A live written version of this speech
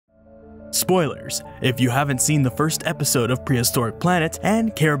Spoilers: if you haven't seen the first episode of Prehistoric Planet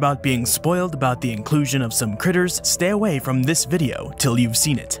and care about being spoiled about the inclusion of some critters, stay away from this video till you've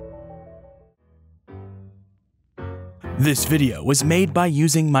seen it. This video was made by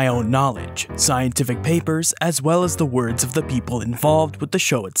using my own knowledge, scientific papers, as well as the words of the people involved with the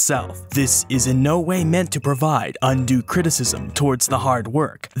show itself. This is in no way meant to provide undue criticism towards the hard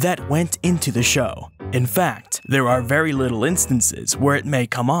work that went into the show. In fact, there are very little instances where it may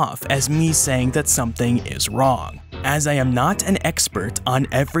come off as me saying that something is wrong, as I am not an expert on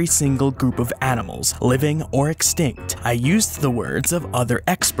every single group of animals, living or extinct. I used the words of other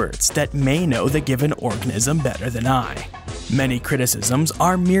experts that may know the given organism better than I. Many criticisms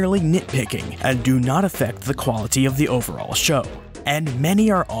are merely nitpicking and do not affect the quality of the overall show, and many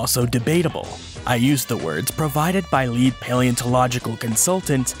are also debatable. I used the words provided by lead paleontological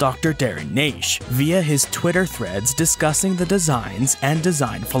consultant Dr. Darren Naish via his Twitter threads discussing the designs and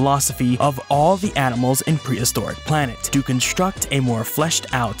design philosophy of all the animals in Prehistoric Planet to construct a more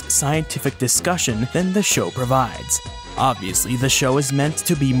fleshed out scientific discussion than the show provides. Obviously, the show is meant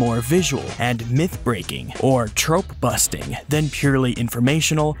to be more visual and myth-breaking or trope-busting than purely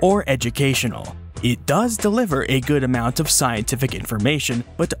informational or educational. It does deliver a good amount of scientific information,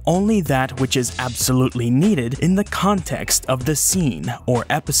 but only that which is absolutely needed in the context of the scene or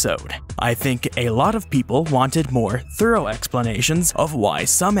episode. I think a lot of people wanted more thorough explanations of why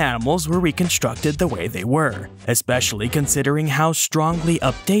some animals were reconstructed the way they were, especially considering how strongly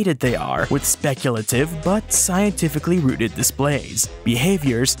updated they are with speculative but scientifically rooted displays,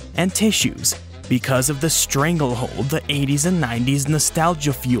 behaviors, and tissues, because of the stranglehold the 80s and 90s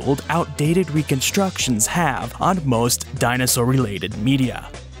nostalgia-fueled outdated reconstructions have on most dinosaur-related media.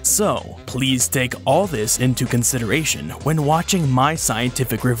 So, please take all this into consideration when watching my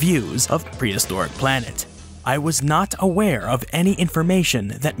scientific reviews of Prehistoric Planet. I was not aware of any information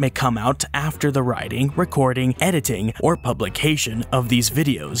that may come out after the writing, recording, editing, or publication of these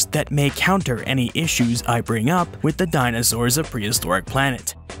videos that may counter any issues I bring up with the dinosaurs of Prehistoric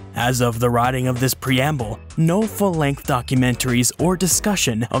Planet. As of the writing of this preamble, no full-length documentaries or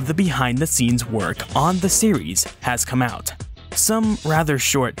discussion of the behind-the-scenes work on the series has come out. Some rather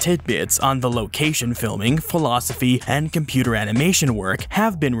short tidbits on the location filming, philosophy, and computer animation work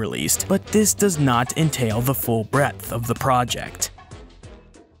have been released, but this does not entail the full breadth of the project.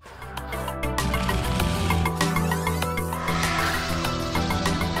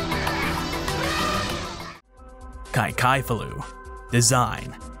 Kaikaifilu.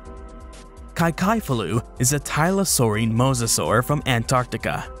 Design. Kaikaifilu is a tylosaurine mosasaur from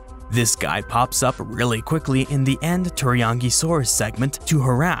Antarctica. This guy pops up really quickly in the end Turangisaurus segment to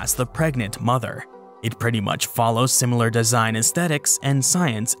harass the pregnant mother. It pretty much follows similar design aesthetics and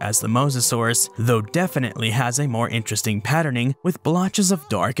science as the mosasaurs, though definitely has a more interesting patterning with blotches of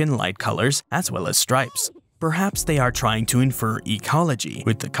dark and light colors as well as stripes. Perhaps they are trying to infer ecology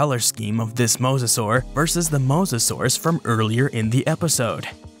with the color scheme of this mosasaur versus the mosasaurs from earlier in the episode.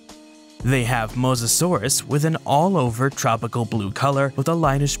 They have Mosasaurus with an all-over tropical blue color with a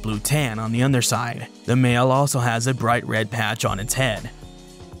lightish blue tan on the underside. The male also has a bright red patch on its head.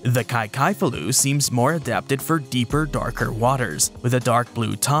 The Kaikaifilu seems more adapted for deeper, darker waters, with a dark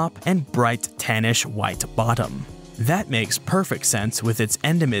blue top and bright tannish white bottom. That makes perfect sense with its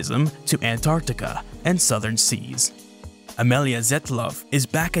endemism to Antarctica and southern seas. Amelia Zetlov is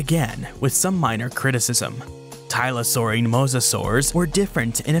back again with some minor criticism. Tylosaurine mosasaurs were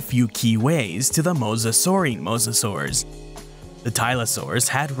different in a few key ways to the mosasaurine mosasaurs. The tylosaurs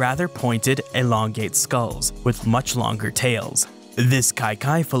had rather pointed, elongate skulls with much longer tails. This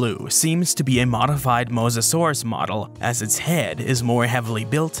Kaikaifilu seems to be a modified mosasaurus model, as its head is more heavily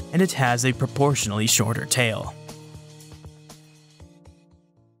built and it has a proportionally shorter tail.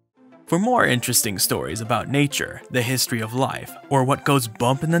 For more interesting stories about nature, the history of life, or what goes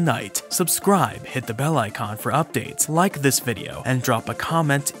bump in the night, subscribe, hit the bell icon for updates, like this video, and drop a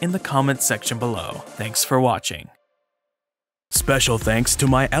comment in the comment section below. Thanks for watching. Special thanks to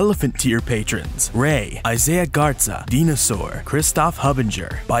my elephant tier patrons, Ray, Isaiah Garza, Dinosaur, Christoph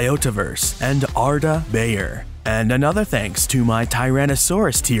Hubinger, Biotaverse, and Arda Bayer. And another thanks to my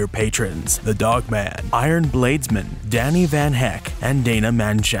Tyrannosaurus tier patrons, The Dogman, Iron Bladesman, Danny Van Heck, and Dana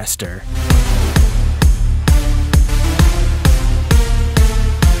Manchester.